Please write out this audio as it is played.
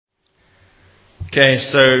Okay,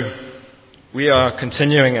 so we are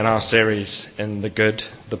continuing in our series in the good,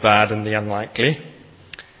 the bad, and the unlikely,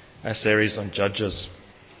 a series on Judges.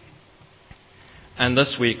 And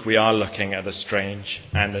this week we are looking at a strange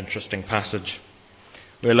and interesting passage.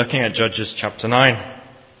 We're looking at Judges chapter 9.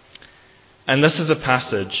 And this is a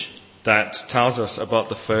passage that tells us about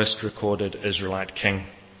the first recorded Israelite king.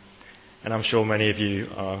 And I'm sure many of you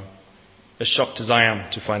are as shocked as I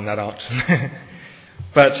am to find that out.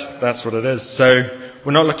 But that's what it is. So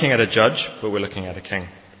we're not looking at a judge, but we're looking at a king.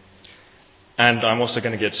 And I'm also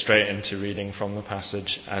going to get straight into reading from the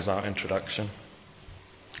passage as our introduction.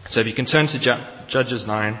 So if you can turn to Judges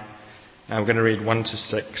 9, we're going to read 1 to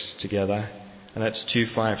 6 together. And that's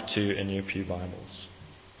 252 in your Pew Bibles.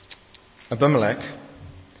 Abimelech,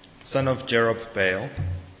 son of Jerubbaal,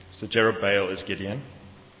 so Jerubbaal is Gideon,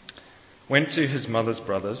 went to his mother's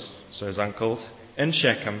brothers, so his uncles, in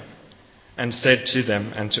Shechem, and said to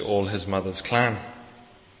them and to all his mother's clan,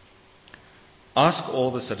 "Ask all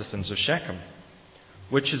the citizens of Shechem,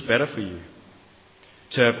 which is better for you,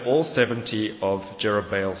 to have all 70 of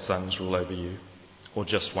Jerubbaal's sons rule over you, or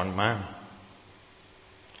just one man?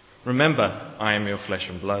 Remember, I am your flesh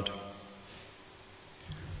and blood."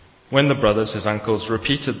 When the brothers, his uncles,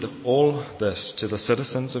 repeated all this to the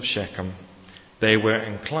citizens of Shechem, they were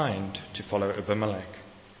inclined to follow Abimelech,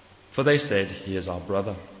 for they said, "He is our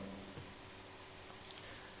brother."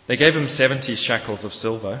 They gave him 70 shekels of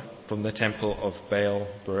silver from the temple of Baal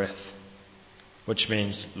Berith, which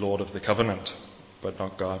means Lord of the Covenant, but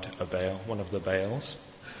not God, a Baal, one of the Baals.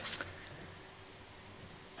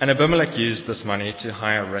 And Abimelech used this money to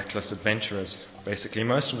hire reckless adventurers, basically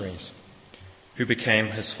mercenaries, who became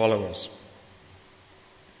his followers.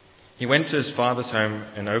 He went to his father's home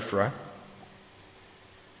in Ophrah,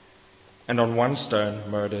 and on one stone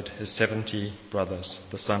murdered his 70 brothers,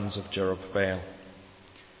 the sons of Jerubbaal.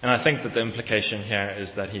 And I think that the implication here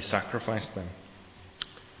is that he sacrificed them.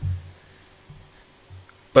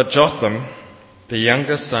 But Jotham, the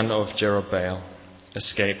youngest son of Jerubbaal,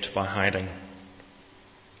 escaped by hiding.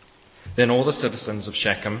 Then all the citizens of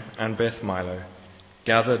Shechem and Beth Milo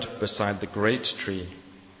gathered beside the great tree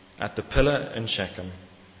at the pillar in Shechem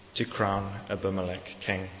to crown Abimelech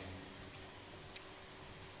king.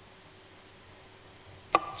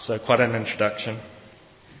 So quite an introduction.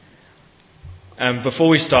 Before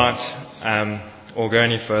we start or go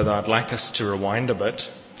any further, I'd like us to rewind a bit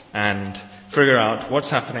and figure out what's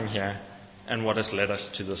happening here and what has led us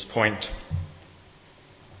to this point.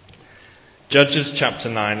 Judges chapter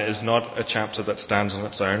 9 is not a chapter that stands on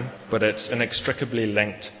its own, but it's inextricably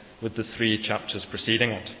linked with the 3 chapters preceding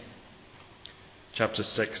it. Chapters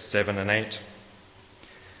 6, 7, and 8.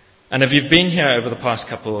 And if you've been here over the past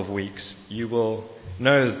couple of weeks, you will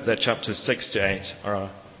know that chapters 6 to 8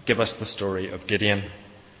 give us the story of Gideon.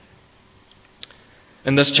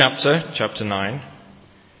 In this chapter, chapter 9,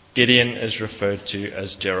 Gideon is referred to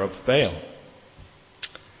as Jerubbaal,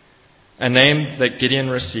 a name that Gideon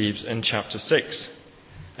receives in chapter 6.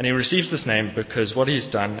 And he receives this name because what he's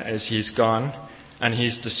done is he's gone and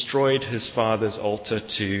he's destroyed his father's altar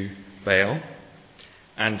to Baal,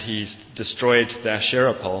 and he's destroyed the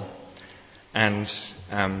Asherah pole, and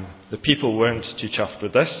the people weren't too chuffed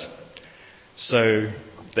with this, so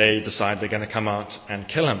they decide they're going to come out and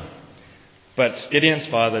kill him. But Gideon's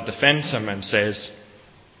father defends him and says,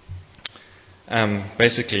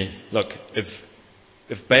 basically, look,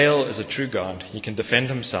 if Baal is a true god, he can defend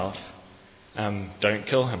himself, don't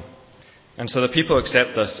kill him. And so the people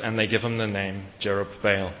accept this and they give him the name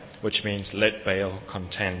Jerubbaal, which means let Baal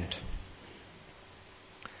contend.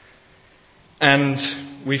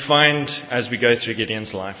 And we find as we go through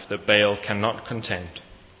Gideon's life that Baal cannot contend.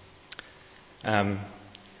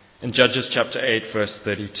 In Judges chapter 8, verse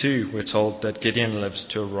 32, we're told that Gideon lives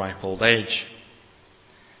to a ripe old age.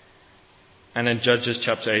 And in Judges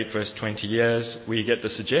chapter 8, verse 20 years, we get the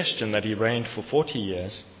suggestion that he reigned for 40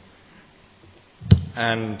 years.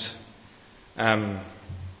 And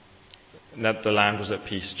that the land was at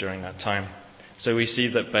peace during that time. So we see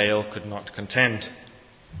that Baal could not contend.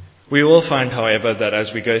 We will find, however, that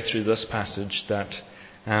as we go through this passage, that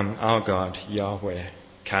our God, Yahweh,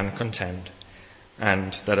 can contend,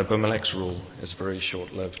 and that Abimelech's rule is very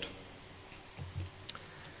short-lived.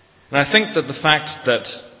 And I think that the fact that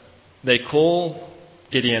they call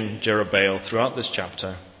Gideon Jerubbaal throughout this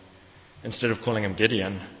chapter, instead of calling him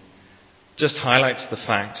Gideon, just highlights the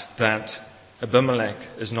fact that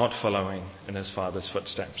Abimelech is not following in his father's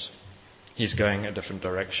footsteps. He's going a different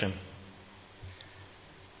direction.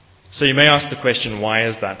 So you may ask the question, why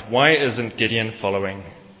is that? Why isn't Gideon following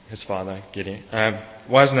his father Gideon?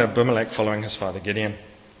 Why isn't Abimelech following his father Gideon?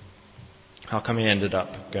 How come he ended up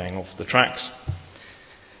going off the tracks?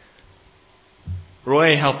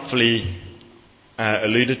 Roy helpfully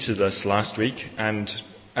alluded to this last week, and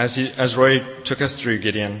as Roy took us through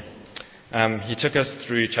Gideon, he took us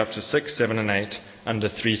through chapter 6, 7, and 8 under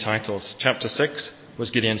 3 titles. Chapter 6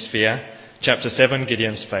 was Gideon's fear. Chapter 7,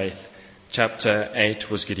 Gideon's faith. Chapter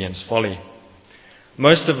 8 was Gideon's folly.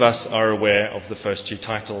 Most of us are aware of the first 2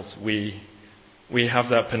 titles. We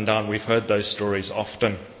have that pinned down. We've heard those stories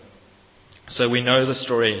often. So we know the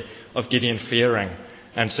story of Gideon fearing,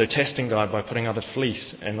 and so testing God by putting out a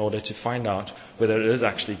fleece in order to find out whether it is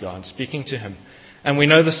actually God speaking to him. And we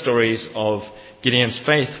know the stories of Gideon's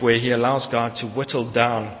faith, where he allows God to whittle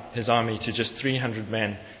down his army to just 300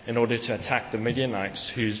 men in order to attack the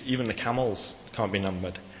Midianites, whose even the camels can't be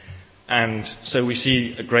numbered. And so we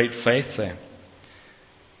see a great faith there.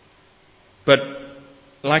 But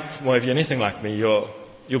if you're anything like me,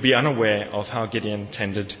 you'll be unaware of how Gideon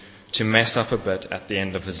tended to mess up a bit at the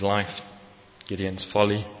end of his life. Gideon's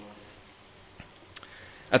folly.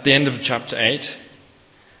 At the end of chapter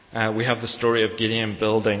 8, we have the story of Gideon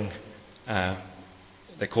building,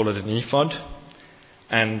 they call it an ephod.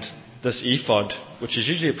 And this ephod, which is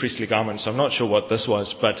usually a priestly garment, so I'm not sure what this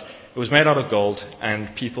was, but it was made out of gold,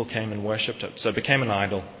 and people came and worshipped it. So it became an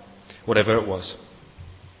idol, whatever it was.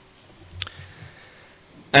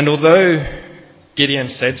 And although Gideon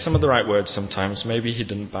said some of the right words sometimes, maybe he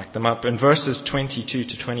didn't back them up. In verses 22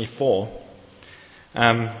 to 24,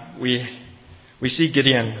 we see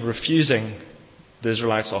Gideon refusing the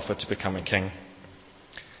Israelites' offer to become a king.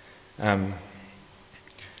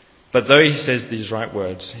 But though he says these right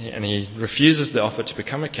words, and he refuses the offer to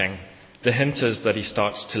become a king, the hint is that he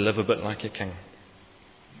starts to live a bit like a king.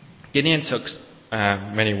 Gideon took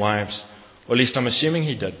many wives, or at least I'm assuming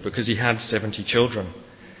he did, because he had 70 children.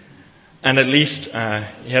 And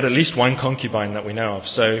he had at least one concubine that we know of,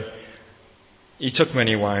 so he took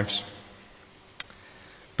many wives.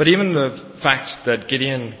 But even the fact that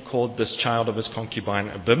Gideon called this child of his concubine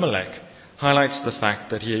Abimelech highlights the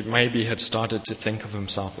fact that he maybe had started to think of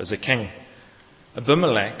himself as a king.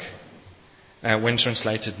 Abimelech, when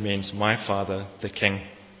translated, means my father, the king.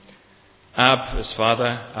 Ab is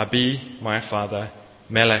father, Abi, my father,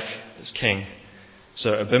 Melech is king.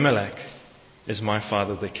 So Abimelech is my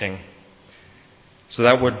father, the king. So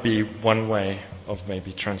that would be one way of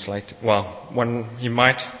maybe translating. He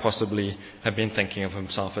might possibly have been thinking of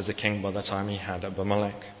himself as a king by the time he had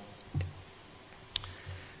Abimelech.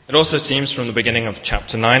 It also seems from the beginning of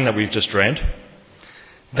chapter 9 that we've just read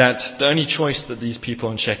that the only choice that these people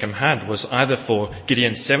in Shechem had was either for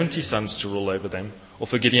Gideon's 70 sons to rule over them or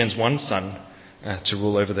for Gideon's one son to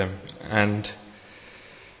rule over them. And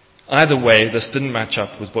either way, this didn't match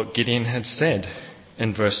up with what Gideon had said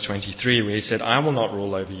in verse 23, where he said, I will not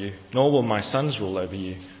rule over you, nor will my sons rule over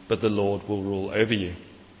you, but the Lord will rule over you.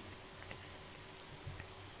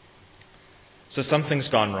 So something's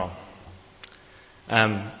gone wrong.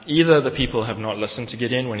 Either the people have not listened to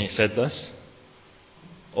Gideon when he said this,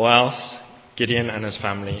 or else Gideon and his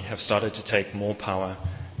family have started to take more power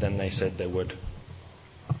than they said they would.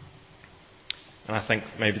 And I think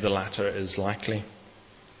maybe the latter is likely.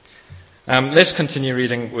 Let's continue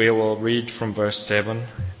reading. We will read from verse 7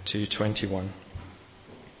 to 21.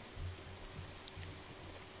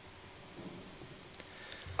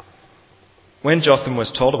 When Jotham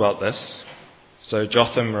was told about this, so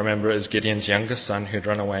Jotham, remember, is Gideon's youngest son who had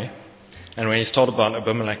run away, and when he's told about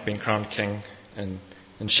Abimelech being crowned king in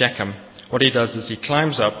Shechem, what he does is he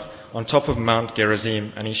climbs up on top of Mount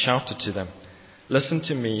Gerizim and he shouted to them, Listen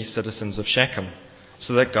to me, citizens of Shechem,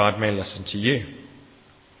 so that God may listen to you.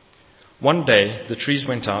 One day the trees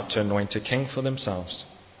went out to anoint a king for themselves.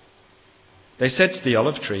 They said to the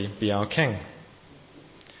olive tree, Be our king.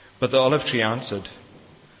 But the olive tree answered,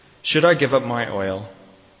 Should I give up my oil,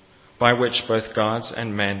 by which both gods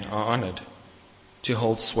and men are honored, to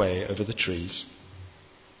hold sway over the trees?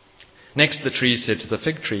 Next the trees said to the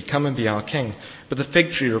fig tree, Come and be our king. But the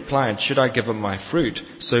fig tree replied, Should I give up my fruit,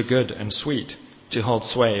 so good and sweet, to hold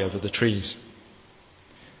sway over the trees?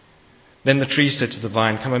 Then the tree said to the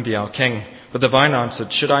vine, Come and be our king. But the vine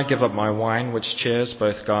answered, Should I give up my wine, which cheers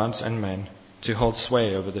both gods and men, to hold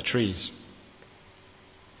sway over the trees?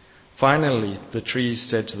 Finally, the trees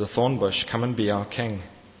said to the thorn bush, Come and be our king.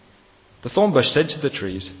 The thorn bush said to the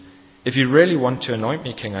trees, If you really want to anoint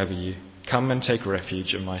me king over you, come and take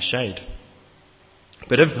refuge in my shade.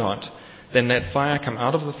 But if not, then let fire come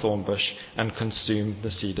out of the thorn bush and consume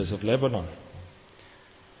the cedars of Lebanon.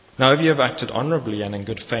 Now if you have acted honorably and in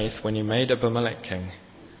good faith when you made Abimelech king,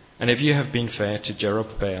 and if you have been fair to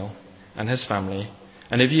Jerubbaal and his family,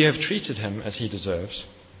 and if you have treated him as he deserves,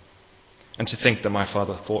 and to think that my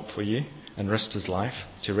father fought for you and risked his life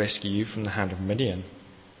to rescue you from the hand of Midian,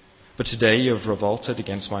 But today you have revolted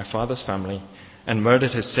against my father's family and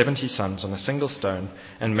murdered his 70 sons on a single stone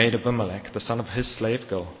and made Abimelech, the son of his slave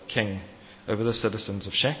girl, king over the citizens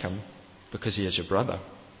of Shechem, because he is your brother.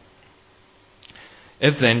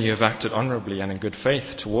 If then you have acted honorably and in good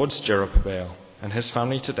faith towards Jerubbaal and his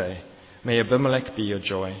family today, may Abimelech be your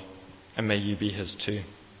joy, and may you be his too.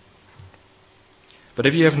 But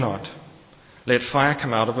if you have not, let fire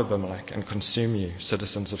come out of Abimelech and consume you,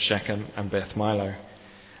 citizens of Shechem and Beth Milo,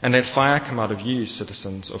 and let fire come out of you,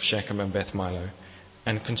 citizens of Shechem and Beth Milo,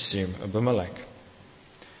 and consume Abimelech.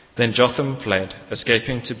 Then Jotham fled,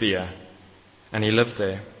 escaping to Beer, and he lived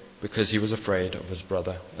there because he was afraid of his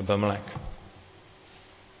brother Abimelech.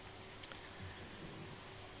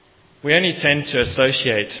 We only tend to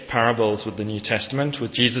associate parables with the New Testament,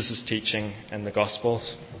 with Jesus' teaching and the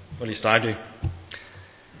Gospels. At least I do.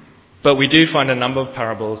 But we do find a number of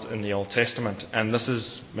parables in the Old Testament, and this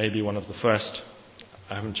is maybe one of the first.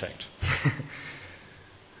 I haven't checked.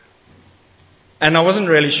 And I wasn't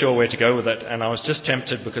really sure where to go with it, and I was just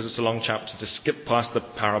tempted, because it's a long chapter, to skip past the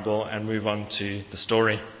parable and move on to the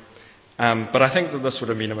story. But I think that this would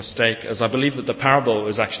have been a mistake, as I believe that the parable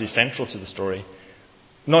is actually central to the story.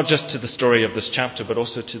 Not just to the story of this chapter, but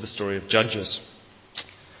also to the story of Judges.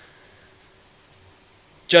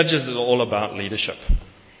 Judges is all about leadership.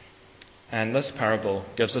 And this parable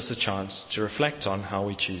gives us a chance to reflect on how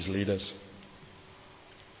we choose leaders.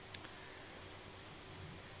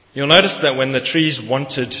 You'll notice that when the trees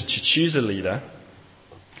wanted to choose a leader,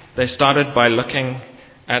 they started by looking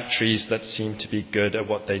at trees that seemed to be good at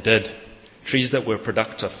what they did, trees that were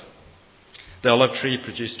productive. The olive tree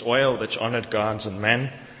produced oil which honored gods and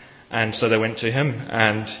men, and so they went to him,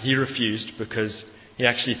 and he refused because he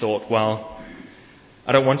actually thought, well,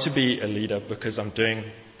 I don't want to be a leader because I'm doing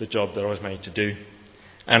the job that I was made to do.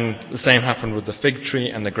 And the same happened with the fig tree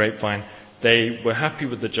and the grapevine. They were happy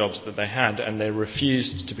with the jobs that they had, and they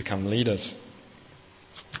refused to become leaders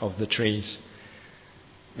of the trees.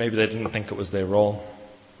 Maybe they didn't think it was their role.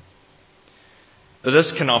 But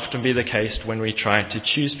this can often be the case when we try to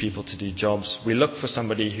choose people to do jobs. We look for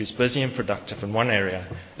somebody who's busy and productive in one area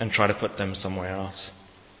and try to put them somewhere else.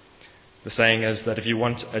 The saying is that if you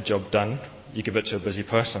want a job done, you give it to a busy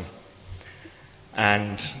person.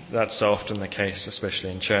 And that's so often the case,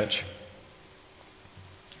 especially in church.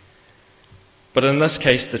 But in this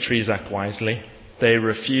case, the trees act wisely. They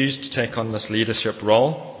refuse to take on this leadership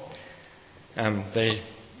role. They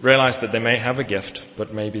realize that they may have a gift,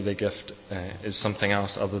 but maybe the gift is something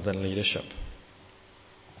else other than leadership.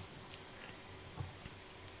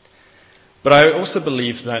 But I also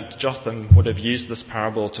believe that Jotham would have used this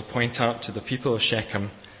parable to point out to the people of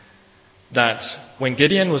Shechem that when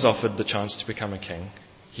Gideon was offered the chance to become a king,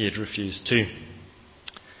 he had refused too.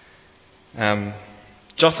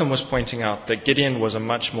 Jotham was pointing out that Gideon was a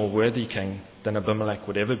much more worthy king than Abimelech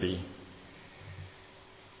would ever be.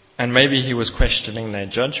 And maybe he was questioning their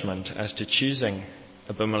judgment as to choosing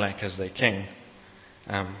Abimelech as their king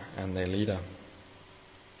and their leader.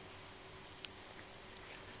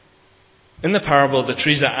 In the parable, the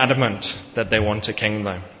trees are adamant that they want a king,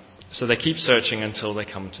 though. So they keep searching until they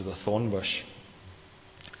come to the thorn bush.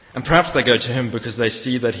 And perhaps they go to him because they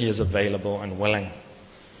see that he is available and willing.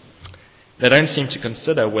 They don't seem to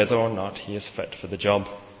consider whether or not he is fit for the job.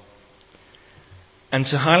 And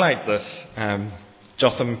to highlight this,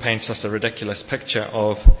 Jotham paints us a ridiculous picture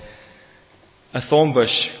of a thorn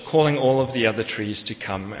bush calling all of the other trees to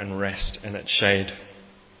come and rest in its shade.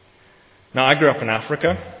 Now, I grew up in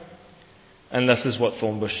Africa, and this is what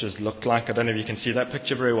thorn bushes looked like. I don't know if you can see that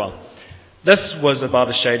picture very well. This was about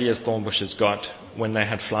as shady as thorn bushes got when they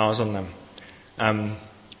had flowers on them.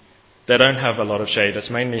 They don't have a lot of shade. It's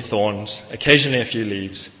mainly thorns, occasionally a few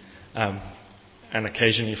leaves, and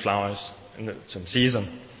occasionally flowers, and it's in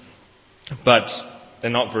season. But they're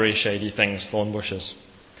not very shady things, thorn bushes.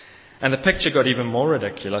 And the picture got even more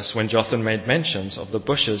ridiculous when Jotham made mentions of the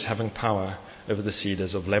bushes having power over the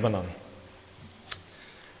cedars of Lebanon.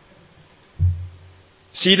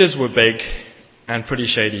 Cedars were big and pretty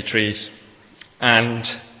shady trees, and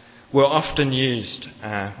were often used,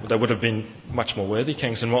 they would have been much more worthy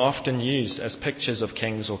kings, and were often used as pictures of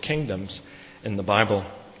kings or kingdoms in the Bible.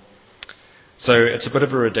 So it's a bit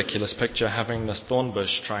of a ridiculous picture, having this thorn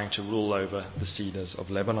bush trying to rule over the cedars of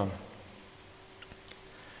Lebanon.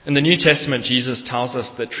 In the New Testament, Jesus tells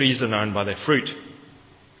us that trees are known by their fruit.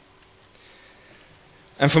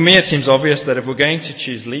 And for me, it seems obvious that if we're going to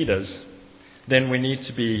choose leaders, then we need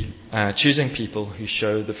to be choosing people who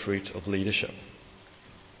show the fruit of leadership.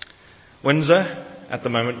 Windsor, at the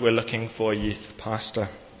moment, we're looking for a youth pastor,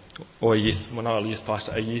 or a youth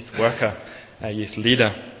worker, a youth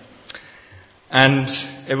leader. And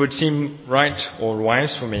it would seem right or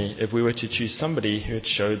wise for me if we were to choose somebody who had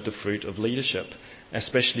showed the fruit of leadership,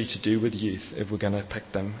 especially to do with youth, if we're going to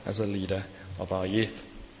pick them as a leader of our youth.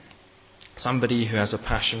 Somebody who has a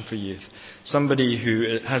passion for youth. Somebody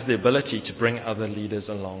who has the ability to bring other leaders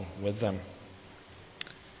along with them.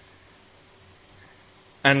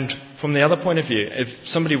 And from the other point of view, if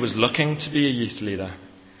somebody was looking to be a youth leader,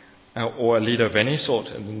 or a leader of any sort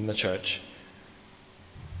in the church,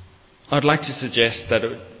 I'd like to suggest that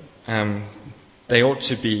they ought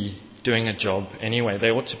to be doing a job anyway. They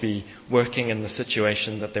ought to be working in the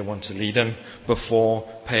situation that they want to lead in before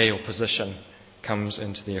pay or position comes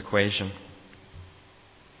into the equation.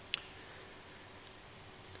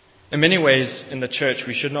 In many ways, in the church,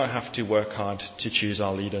 we should not have to work hard to choose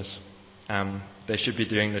our leaders. They should be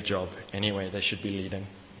doing the job anyway. They should be leading.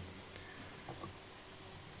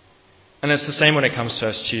 And it's the same when it comes to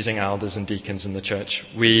us choosing elders and deacons in the church.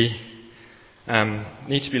 We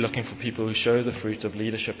need to be looking for people who show the fruit of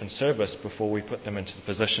leadership and service before we put them into the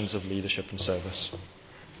positions of leadership and service.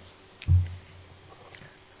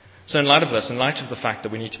 So in light of this, in light of the fact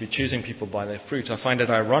that we need to be choosing people by their fruit, I find it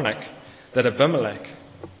ironic that Abimelech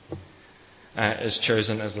is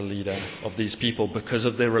chosen as the leader of these people because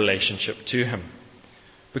of their relationship to him.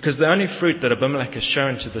 Because the only fruit that Abimelech has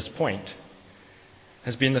shown to this point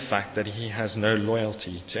has been the fact that he has no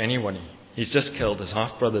loyalty to anybody. He's just killed his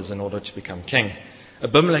half-brothers in order to become king.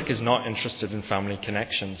 Abimelech is not interested in family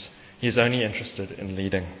connections. He's only interested in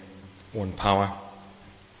leading or in power.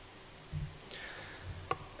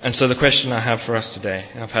 And so the question I have for us today,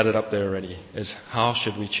 and I've had it up there already, is how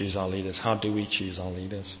should we choose our leaders? How do we choose our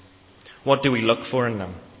leaders? What do we look for in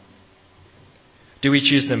them? Do we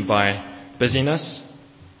choose them by busyness,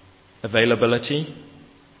 availability,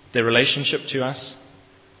 their relationship to us,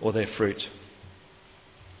 or their fruit?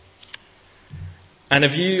 And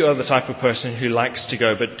if you are the type of person who likes to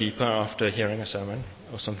go a bit deeper after hearing a sermon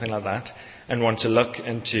or something like that and want to look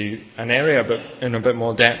into an area in a bit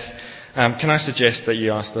more depth, can I suggest that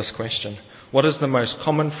you ask this question? What is the most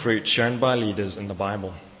common fruit shown by leaders in the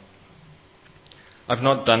Bible? I've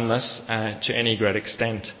not done this to any great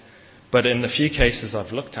extent, but in the few cases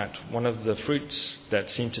I've looked at, one of the fruits that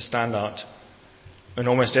seem to stand out in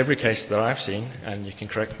almost every case that I've seen, and you can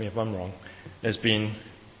correct me if I'm wrong, has been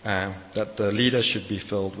that the leader should be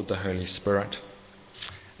filled with the Holy Spirit.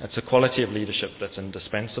 It's a quality of leadership that's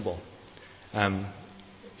indispensable.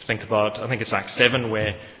 Think about, I think it's Acts 7,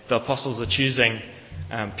 where the apostles are choosing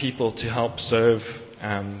people to help serve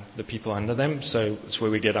the people under them. So it's where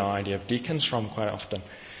we get our idea of deacons from quite often.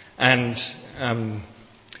 And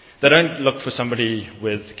they don't look for somebody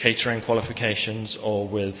with catering qualifications or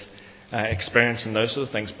with experience and those sort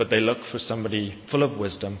of things, but they look for somebody full of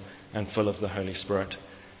wisdom and full of the Holy Spirit.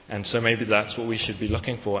 And so maybe that's what we should be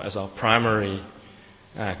looking for as our primary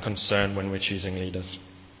concern when we're choosing leaders.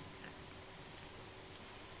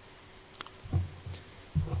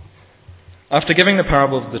 After giving the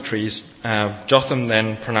parable of the trees, Jotham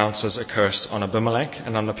then pronounces a curse on Abimelech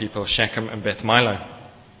and on the people of Shechem and Beth Milo.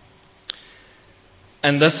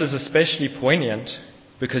 And this is especially poignant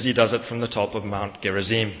because he does it from the top of Mount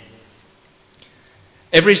Gerizim.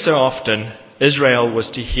 Every so often, Israel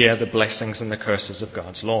was to hear the blessings and the curses of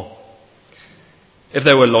God's law. If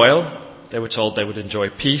they were loyal, they were told they would enjoy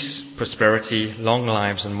peace, prosperity, long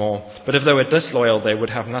lives, and more. But if they were disloyal, they would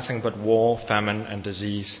have nothing but war, famine, and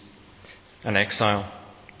disease, and exile.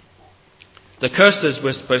 The curses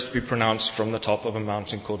were supposed to be pronounced from the top of a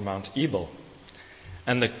mountain called Mount Ebal.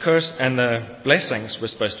 And the blessings were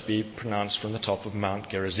supposed to be pronounced from the top of Mount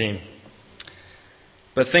Gerizim.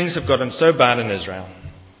 But things have gotten so bad in Israel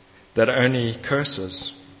that only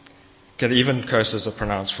curses are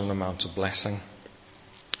pronounced from the Mount of Blessing.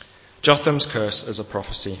 Jotham's curse is a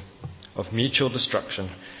prophecy of mutual destruction,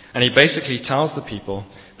 and he basically tells the people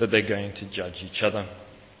that they're going to judge each other.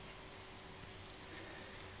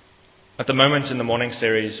 At the moment in the morning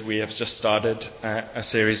series, we have just started a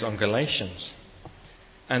series on Galatians.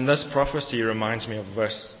 And this prophecy reminds me of a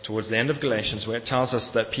verse towards the end of Galatians where it tells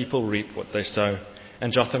us that people reap what they sow.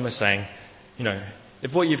 And Jotham is saying,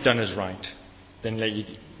 if what you've done is right, then let you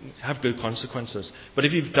have good consequences. But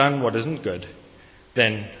if you've done what isn't good,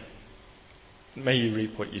 then may you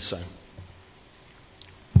reap what you sow.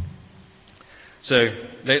 So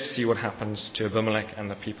let's see what happens to Abimelech and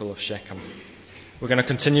the people of Shechem. We're going to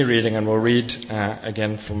continue reading, and we'll read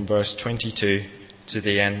again from verse 22 to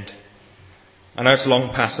the end. I know it's a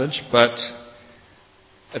long passage, but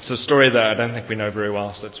it's a story that I don't think we know very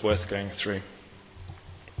well, so it's worth going through.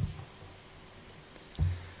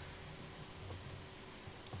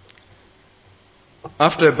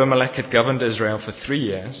 After Abimelech had governed Israel for 3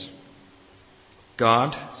 years,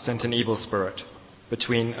 God sent an evil spirit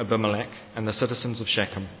between Abimelech and the citizens of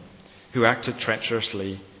Shechem, who acted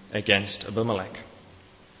treacherously against Abimelech.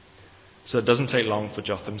 So it doesn't take long for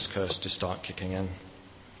Jotham's curse to start kicking in.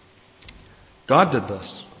 God did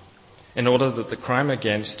this in order that the crime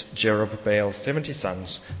against Jerubbaal's 70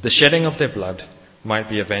 sons, the shedding of their blood, might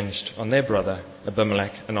be avenged on their brother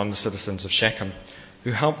Abimelech and on the citizens of Shechem,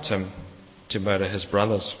 who helped him to murder his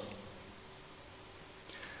brothers.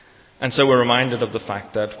 And so we're reminded of the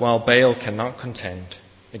fact that while Baal cannot contend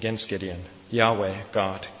against Gideon, Yahweh,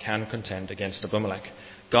 God, can contend against Abimelech.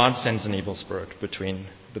 God sends an evil spirit between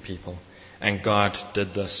the people, and God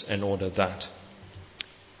did this in order that.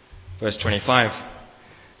 Verse 25.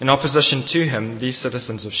 In opposition to him, these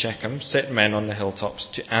citizens of Shechem set men on the hilltops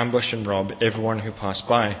to ambush and rob everyone who passed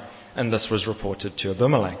by, and this was reported to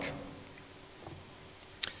Abimelech.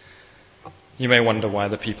 You may wonder why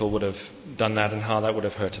the people would have done that and how that would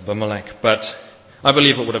have hurt Abimelech, but I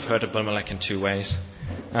believe it would have hurt Abimelech in two ways.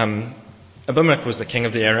 Abimelech was the king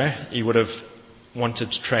of the area. He would have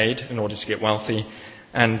wanted to trade in order to get wealthy,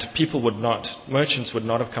 and merchants would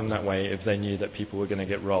not have come that way if they knew that people were going to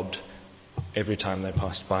get robbed every time they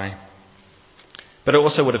passed by. But it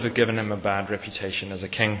also would have given him a bad reputation as a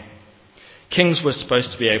king. Kings were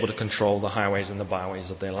supposed to be able to control the highways and the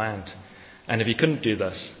byways of their land. And if he couldn't do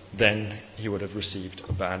this, then he would have received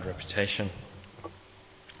a bad reputation.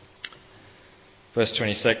 Verse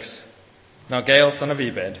 26. Now Gaal, son of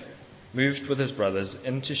Ebed, moved with his brothers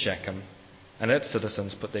into Shechem, and its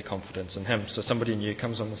citizens put their confidence in him. So somebody new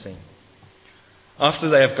comes on the scene. After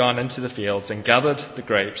they have gone into the fields and gathered the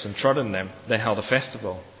grapes and trodden them, they held a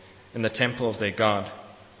festival in the temple of their God.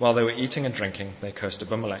 While they were eating and drinking, they cursed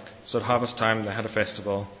Abimelech. So at harvest time they had a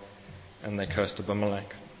festival and they cursed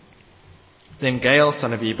Abimelech. Then Gaal,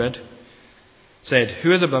 son of Ebed, said,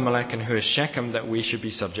 Who is Abimelech and who is Shechem that we should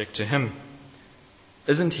be subject to him?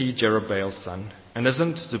 Isn't he Jerubbaal's son? And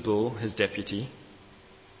isn't Zebul his deputy?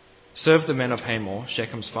 Serve the men of Hamor,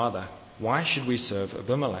 Shechem's father. Why should we serve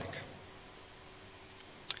Abimelech?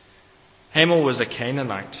 Hamor was a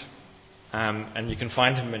Canaanite, and you can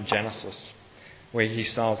find him in Genesis, where he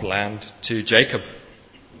sells land to Jacob.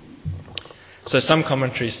 So some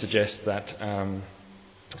commentaries suggest that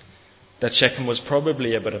Shechem was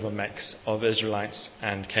probably a bit of a mix of Israelites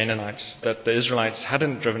and Canaanites, that the Israelites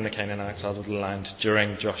hadn't driven the Canaanites out of the land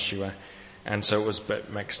during Joshua, and so it was a bit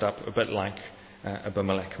mixed up, a bit like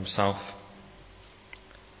Abimelech himself.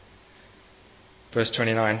 Verse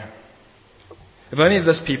 29. If only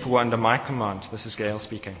this people were under my command, this is Gaal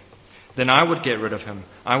speaking, then I would get rid of him.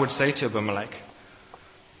 I would say to Abimelech,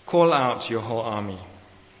 Call out your whole army.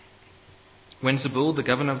 When Zebul, the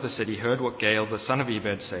governor of the city, heard what Gaal, the son of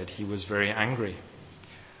Ebed, said, he was very angry.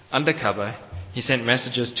 Under cover, he sent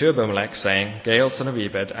messages to Abimelech, saying, Gaal, son of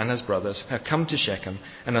Ebed, and his brothers have come to Shechem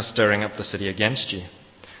and are stirring up the city against you.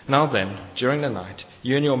 Now then, during the night,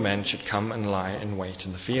 you and your men should come and lie in wait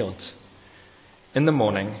in the fields. In the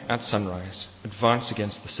morning, at sunrise, advance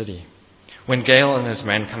against the city. When Gaal and his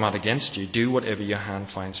men come out against you, do whatever your hand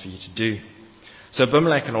finds for you to do. So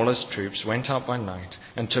Abimelech and all his troops went out by night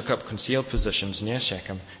and took up concealed positions near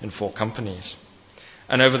Shechem in 4 companies.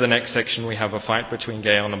 And over the next section we have a fight between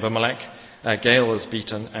Gaal and Abimelech. Gaal is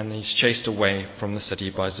beaten and he's chased away from the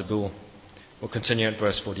city by Zebul. We'll continue at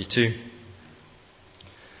verse 42.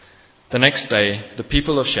 The next day the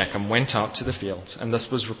people of Shechem went out to the fields, and this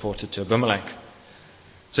was reported to Abimelech.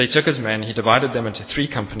 So he took his men, he divided them into 3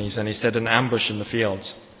 companies, and he set an ambush in the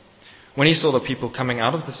fields. When he saw the people coming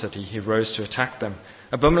out of the city, he rose to attack them.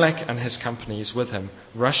 Abimelech and his companies with him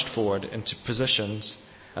rushed forward into positions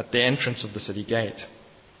at the entrance of the city gate.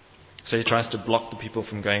 So he tries to block the people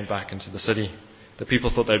from going back into the city. The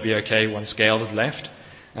people thought they'd be okay once Gaal had left,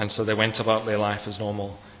 and so they went about their life as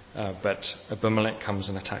normal. But Abimelech comes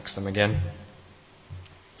and attacks them again.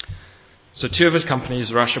 So 2 of his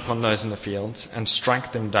companies rush upon those in the fields and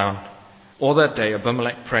strike them down. All that day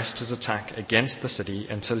Abimelech pressed his attack against the city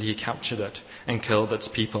until he captured it and killed its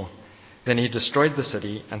people. Then he destroyed the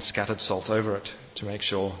city and scattered salt over it to make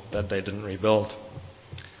sure that they didn't rebuild.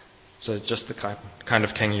 So just the kind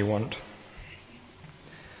of king you want.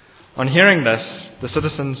 On hearing this, the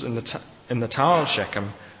citizens in the tower of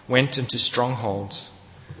Shechem went into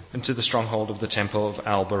the stronghold of the temple of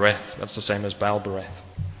Al-Bereth. That's the same as Baal-Bereth.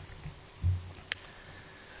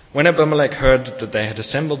 When Abimelech heard that they had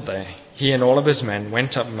assembled there, he and all of his men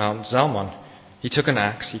went up Mount Zalmon. He took an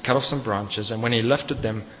axe, he cut off some branches, and when he lifted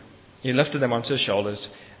them onto his shoulders,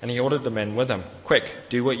 and he ordered the men with him, Quick,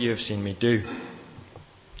 do what you have seen me do.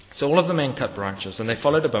 So all of the men cut branches, and they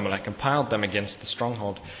followed Abimelech and piled them against the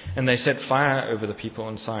stronghold, and they set fire over the people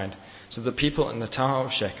inside. So the people in the tower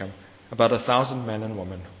of Shechem About 1,000 men and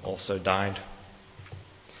women also died.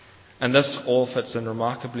 And this all fits in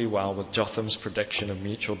remarkably well with Jotham's prediction of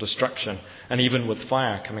mutual destruction, and even with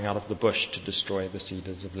fire coming out of the bush to destroy the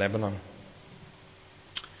cedars of Lebanon.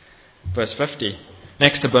 Verse 50.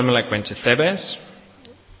 Next Abimelech went to Thebez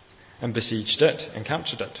and besieged it and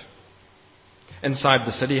captured it. Inside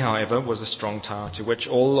the city, however, was a strong tower to which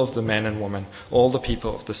all of the men and women, all the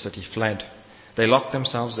people of the city fled. They locked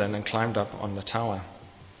themselves in and climbed up on the tower.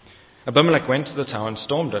 Abimelech went to the tower and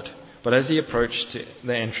stormed it, but as he approached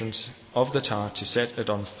the entrance of the tower to set it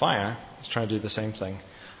on fire, he's trying to do the same thing,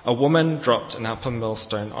 a woman dropped an upper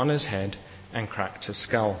millstone on his head and cracked his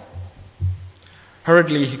skull.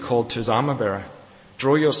 Hurriedly he called to his armor-bearer,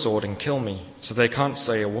 "Draw your sword and kill me, so they can't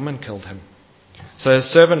say a woman killed him." So his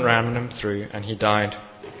servant ran him through, and he died.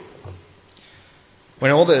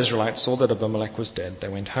 When all the Israelites saw that Abimelech was dead, they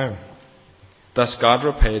went home. Thus God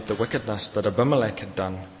repaid the wickedness that Abimelech had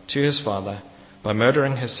done to his father by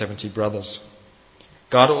murdering his 70 brothers.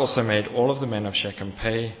 God also made all of the men of Shechem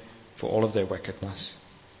pay for all of their wickedness.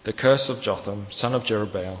 The curse of Jotham, son of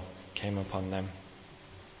Jerubbaal, came upon them.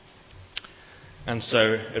 And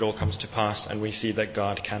so it all comes to pass, and we see that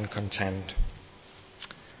God can contend.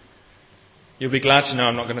 You'll be glad to know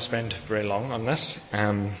I'm not going to spend very long on this,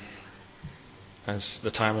 as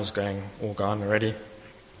the time is going all gone already.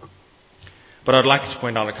 But I'd like to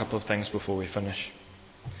point out a couple of things before we finish.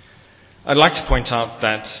 I'd like to point out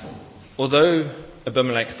that although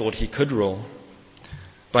Abimelech thought he could rule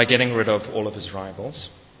by getting rid of all of his rivals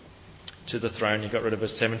to the throne, he got rid of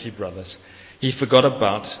his 70 brothers, he forgot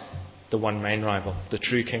about the one main rival, the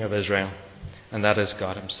true king of Israel, and that is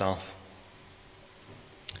God himself.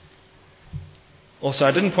 Also,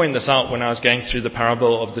 I didn't point this out when I was going through the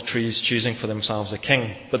parable of the trees choosing for themselves a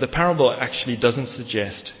king, but the parable actually doesn't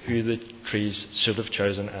suggest who the trees should have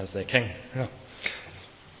chosen as their king. Yeah.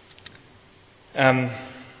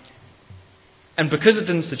 And because it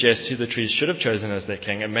didn't suggest who the trees should have chosen as their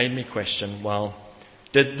king, it made me question, well,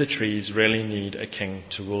 did the trees really need a king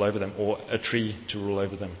to rule over them, or a tree to rule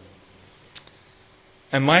over them?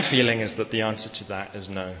 And my feeling is that the answer to that is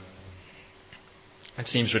no. It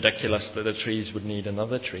seems ridiculous that the trees would need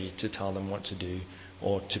another tree to tell them what to do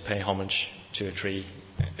or to pay homage to a tree.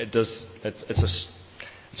 It's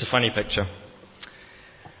a funny picture.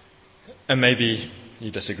 And maybe you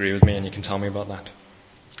disagree with me and you can tell me about that.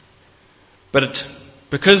 But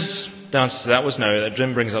because the answer to that was no, that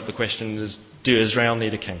then brings up the question is, do Israel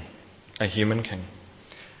need a king? A human king?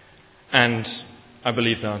 And I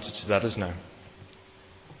believe the answer to that is no.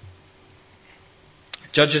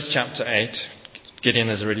 Judges chapter 8, Gideon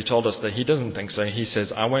has already told us that he doesn't think so. He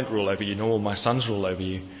says, I won't rule over you, nor will my sons rule over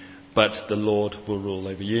you, but the Lord will rule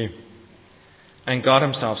over you. And God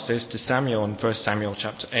himself says to Samuel in 1 Samuel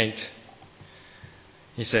chapter 8,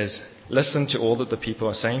 he says, listen to all that the people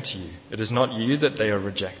are saying to you. It is not you that they are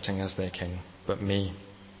rejecting as their king, but me.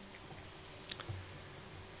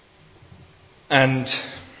 And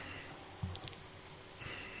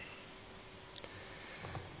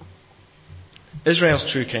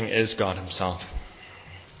Israel's true king is God himself.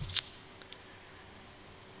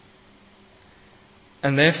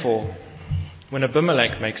 And therefore, when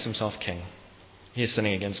Abimelech makes himself king, he is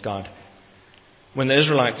sinning against God. When the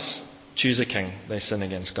Israelites choose a king, they sin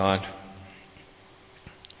against God.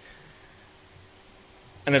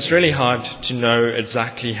 And it's really hard to know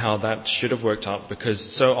exactly how that should have worked out,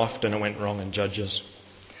 because so often it went wrong in Judges.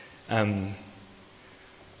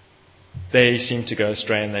 They seem to go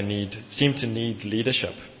astray and they seem to need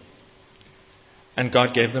leadership. And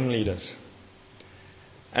God gave them leaders.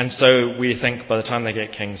 And so we think by the time they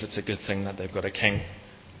get kings, it's a good thing that they've got a king.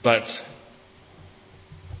 But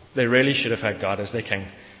they really should have had God as their king.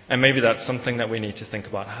 And maybe that's something that we need to think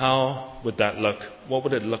about. How would that look? What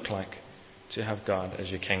would it look like to have God as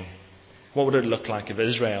your king? What would it look like if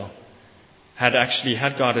Israel had actually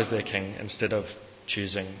had God as their king instead of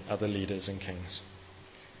choosing other leaders and kings?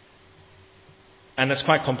 And it's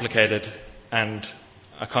quite complicated, and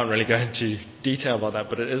I can't really go into detail about that,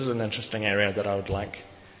 but it is an interesting area that I would like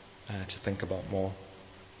to think about more.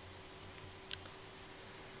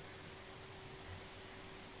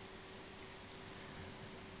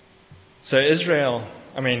 So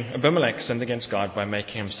Abimelech sinned against God by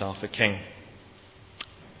making himself a king.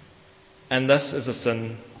 And this is a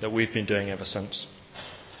sin that we've been doing ever since.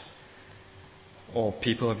 Or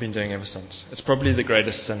people have been doing ever since. It's probably the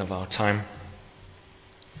greatest sin of our time.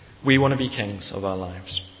 We want to be kings of our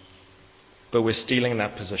lives, but we're stealing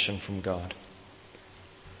that position from God.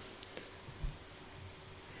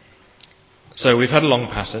 So we've had a long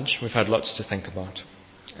passage. We've had lots to think about.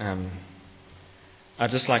 I'd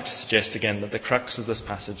just like to suggest again that the crux of this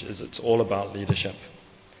passage is it's all about leadership.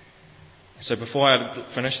 So before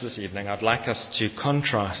I finish this evening, I'd like us to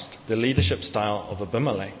contrast the leadership style of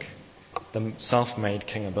Abimelech, the self-made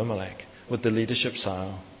King Abimelech, with the leadership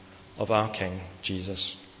style of our King,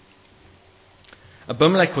 Jesus.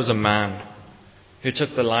 Abimelech was a man who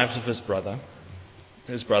took the lives of his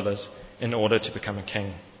brothers, in order to become a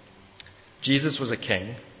king. Jesus was a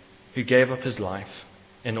king who gave up his life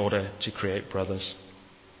in order to create brothers.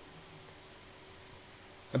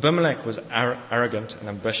 Abimelech was arrogant and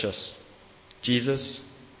ambitious. Jesus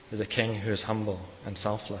is a king who is humble and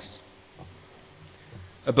selfless.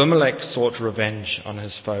 Abimelech sought revenge on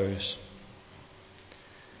his foes.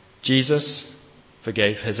 Jesus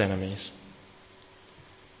forgave his enemies.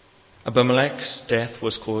 Abimelech's death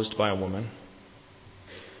was caused by a woman.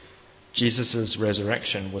 Jesus'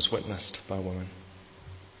 resurrection was witnessed by a woman.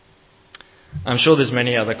 I'm sure there's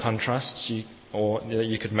many other contrasts that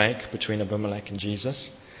you could make between Abimelech and Jesus.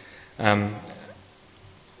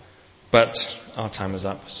 But our time is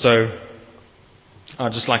up. So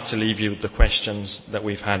I'd just like to leave you with the questions that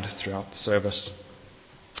we've had throughout the service.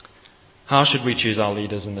 How should we choose our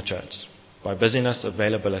leaders in the church? By busyness,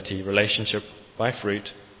 availability, relationship, by fruit,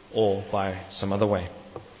 or by some other way?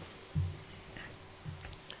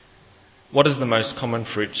 What is the most common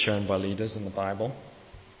fruit shown by leaders in the Bible?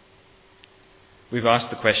 We've asked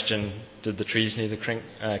the question, did the trees need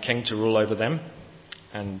a king to rule over them?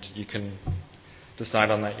 And you can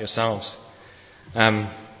decide on that yourselves.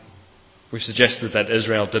 We've suggested that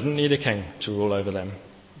Israel didn't need a king to rule over them.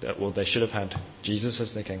 They should have had Jesus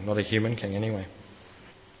as their king, not a human king anyway.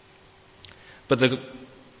 But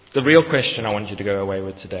the real question I want you to go away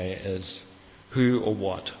with today is, who or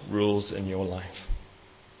what rules in your life?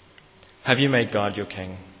 Have you made God your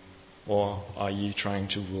king, or are you trying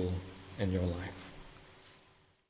to rule in your life?